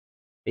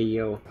Hey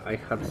yo, I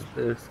had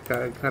the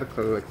SCAR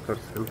Collectors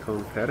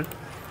encounter,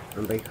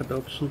 and I had the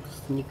option to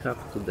sneak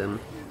up to them,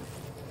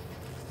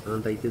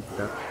 and I did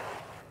that.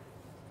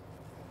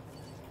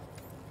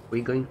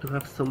 We're going to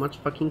have so much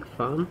fucking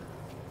fun.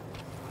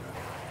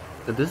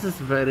 This is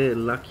very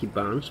lucky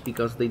bunch,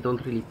 because they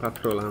don't really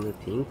patrol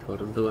anything or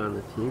do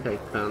anything. I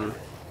can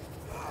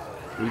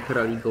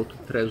literally go to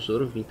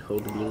treasure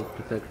without being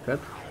protected.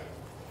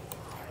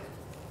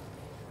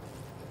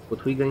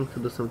 But we're going to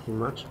do something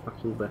much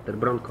fucking better.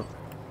 Bronco,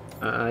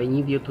 I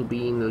need you to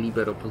be in a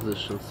libero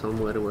position,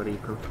 somewhere where you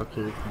can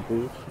fucking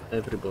move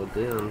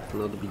everybody and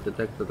not be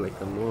detected like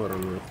a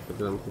moron, like for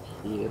example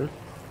here.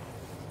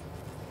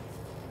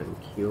 Thank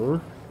you.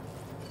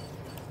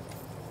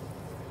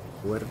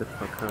 Where the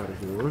fuck are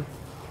you?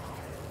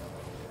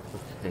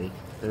 Okay.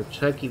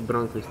 Check if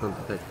Bronco is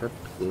not detected.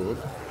 Good.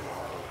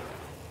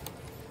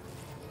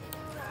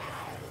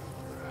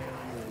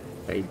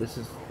 Okay, this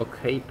is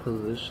okay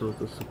position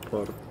to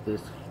support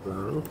this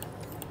flank.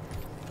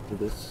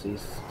 This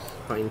is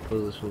fine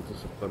position to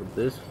support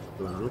this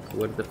flank.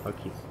 Where the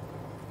fuck is...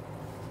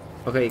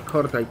 Okay,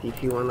 Cordite,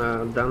 if you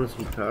wanna dance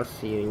with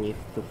us, you need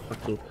to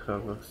fucking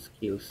have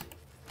skills.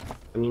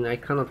 I mean, I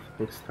cannot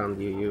fucking stand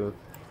you,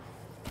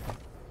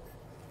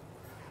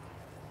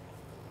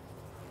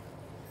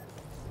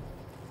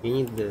 You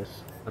need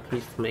this. At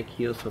least make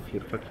use of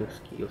your fucking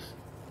skills.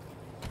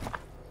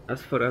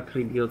 As for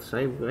attributes,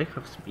 I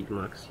have speed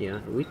max, yeah.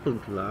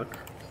 Weakened luck.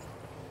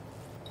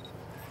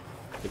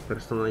 I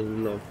personally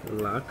love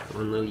luck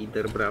on a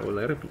leader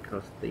brawler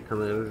because they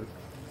can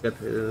get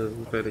a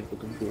very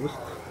good boost.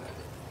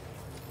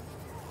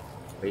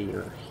 Okay, you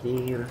are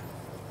here,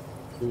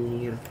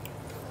 here.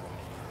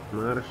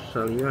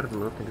 Marshall, you are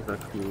not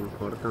exactly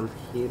important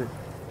here.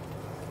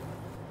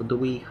 Do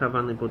we have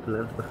anybody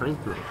left behind?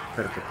 No.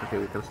 Perfect, okay,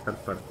 we can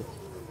start party.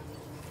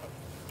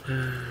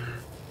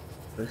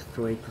 Best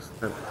way to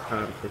start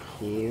party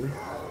here.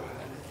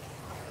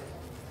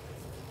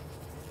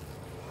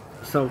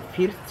 So,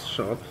 first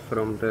shot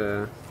from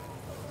the...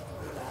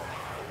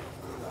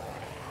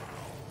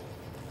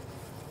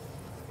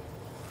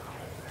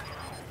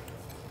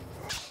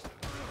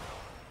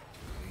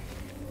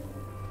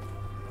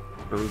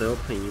 from the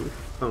opening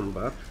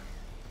combat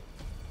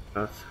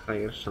has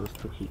higher chance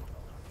to hit.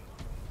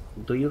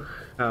 Do you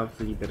have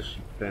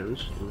leadership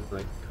range in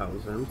like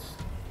thousands?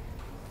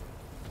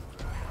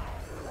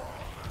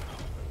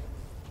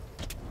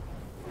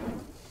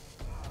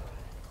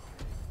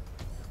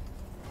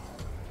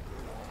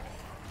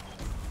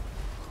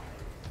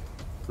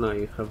 No,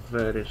 you have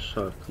very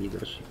short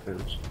leadership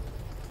range.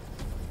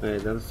 Okay,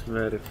 that's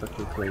very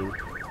fucking lame.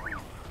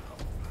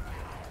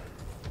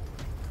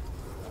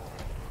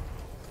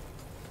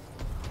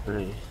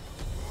 Hey.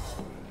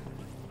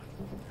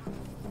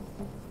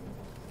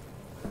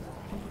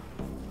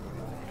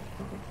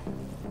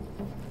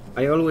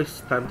 I always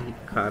start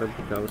with car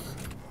because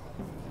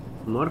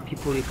more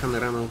people you can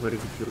run over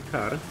with your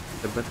car,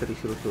 the better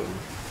is your turn.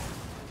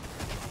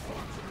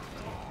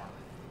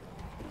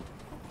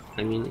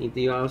 I mean,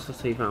 you also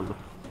save ammo.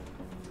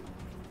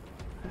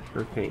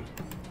 Okay.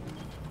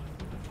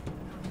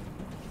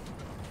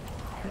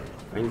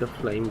 Kind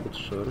of lame, but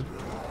sure.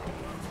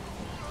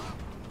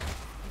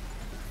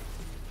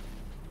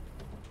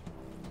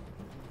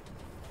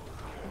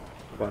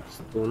 What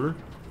stun?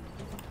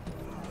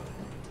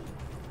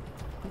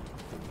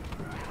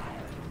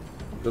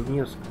 Good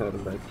news,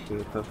 Cordite.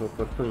 You have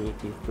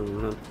opportunity to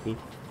not be...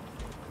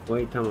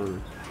 Wait a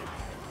moment.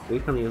 We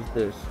can use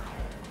this.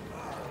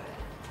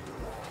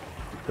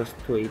 It costs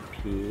 2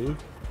 AP.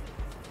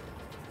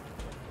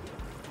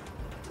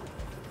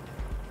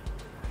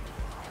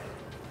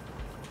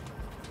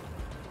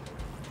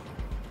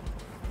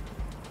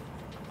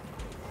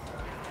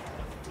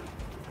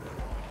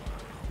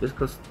 This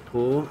costs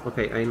 2.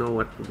 Okay, I know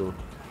what to do.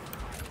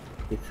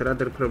 It's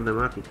rather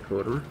problematic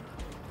turn,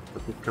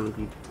 but it can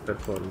be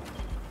performed.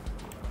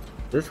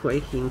 This way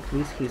he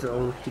increases his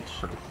own hit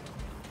chance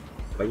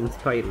by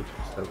inspiring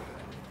himself.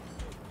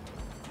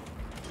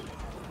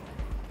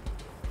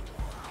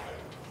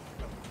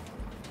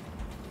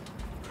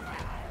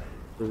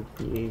 To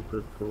be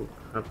able to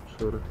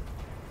capture...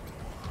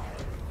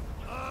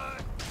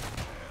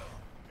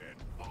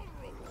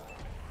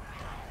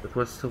 That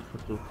was so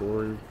fucking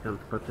cool and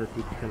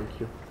pathetic, thank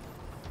you.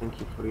 Thank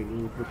you for your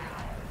input.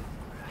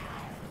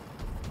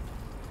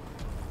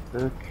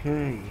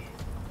 Okay,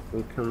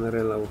 we can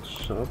reload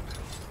shot.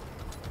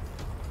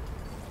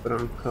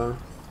 Bronco.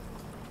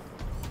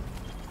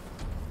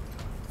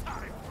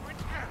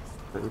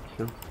 Thank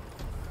you.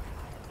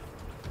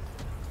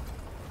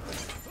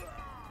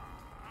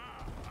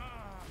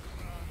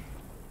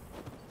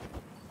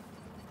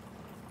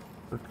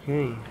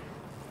 Okay.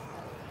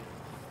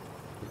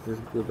 Is this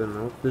good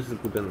enough? This is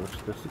good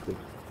enough, that's good.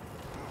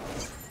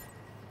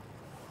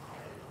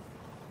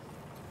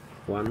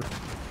 1.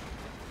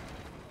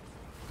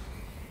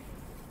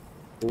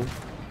 2.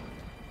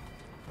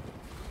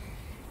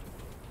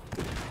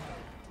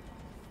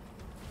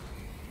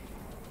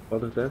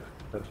 Out of that?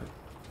 Perfect.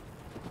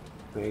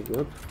 Very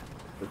good.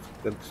 Let's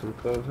get some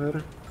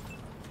cover.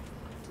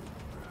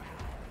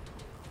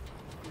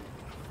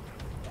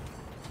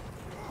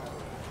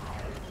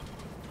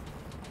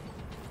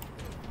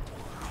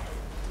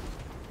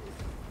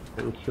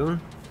 Thank you.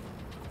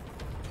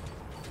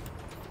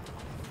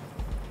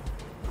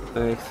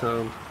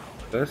 So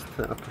best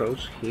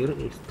approach here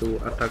is to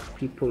attack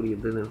people you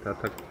didn't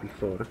attack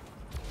before.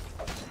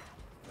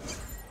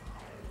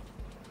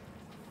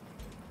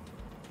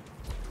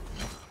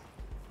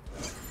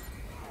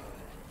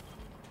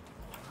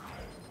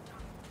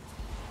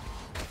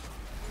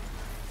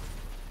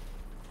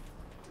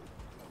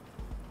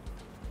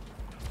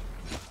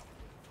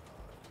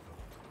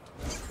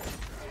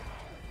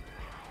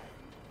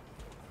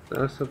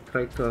 Also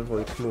try to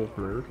avoid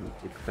movement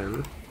if you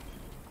can.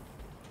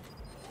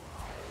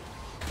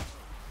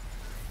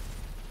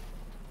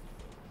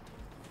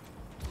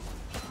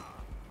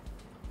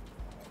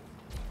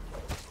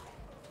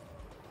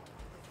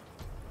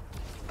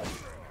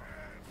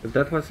 But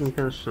that was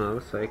intentional,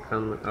 so I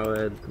can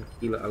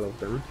kill all of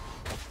them.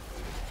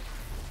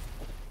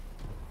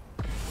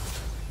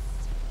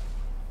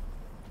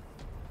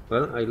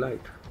 Well, I lied.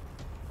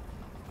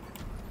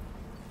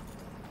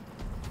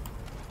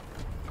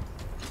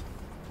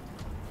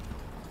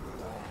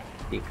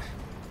 Six.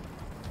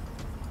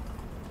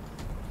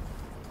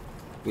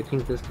 You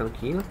think this can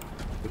kill?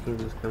 You think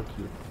this can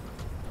kill?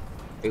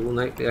 I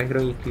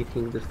ironically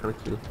think this can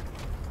kill.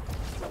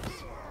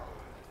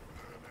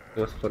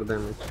 It was for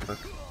damage, fuck.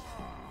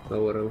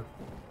 Overall.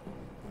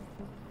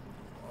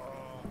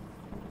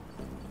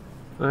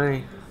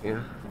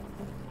 Yeah.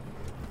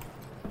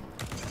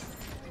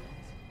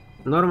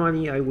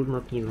 Normally I would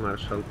not need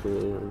Marshall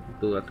to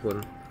do that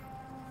one.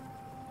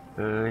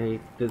 I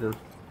didn't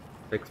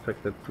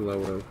expect it to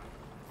overall.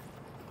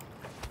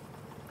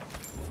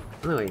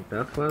 Anyway,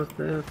 that was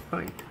the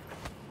fight.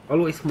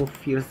 Always move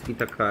first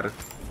with a car.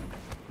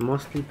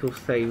 Mostly to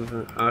save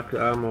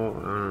ammo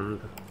and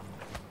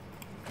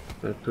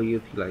to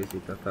utilize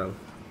it at all.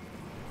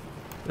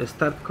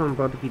 Start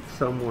combat with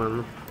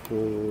someone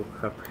who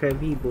have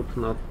heavy but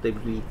not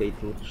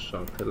debilitating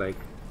shot. Like,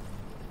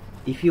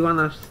 if you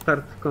wanna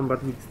start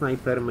combat with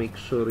sniper, make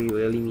sure you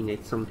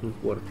eliminate something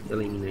worth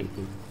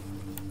eliminating.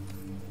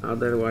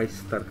 Otherwise,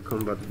 start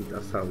combat with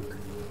assault.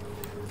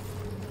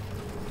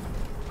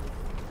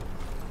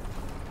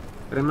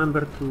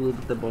 Remember to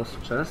loot the boss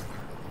chest,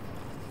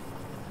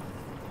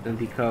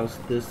 because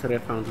this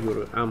refound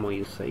your ammo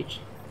usage.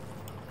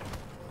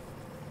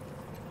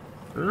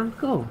 And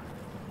go!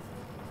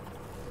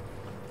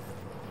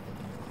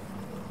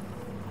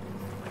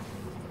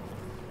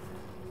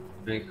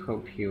 I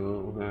hope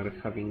you are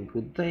having a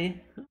good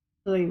day.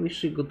 I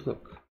wish you good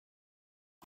luck.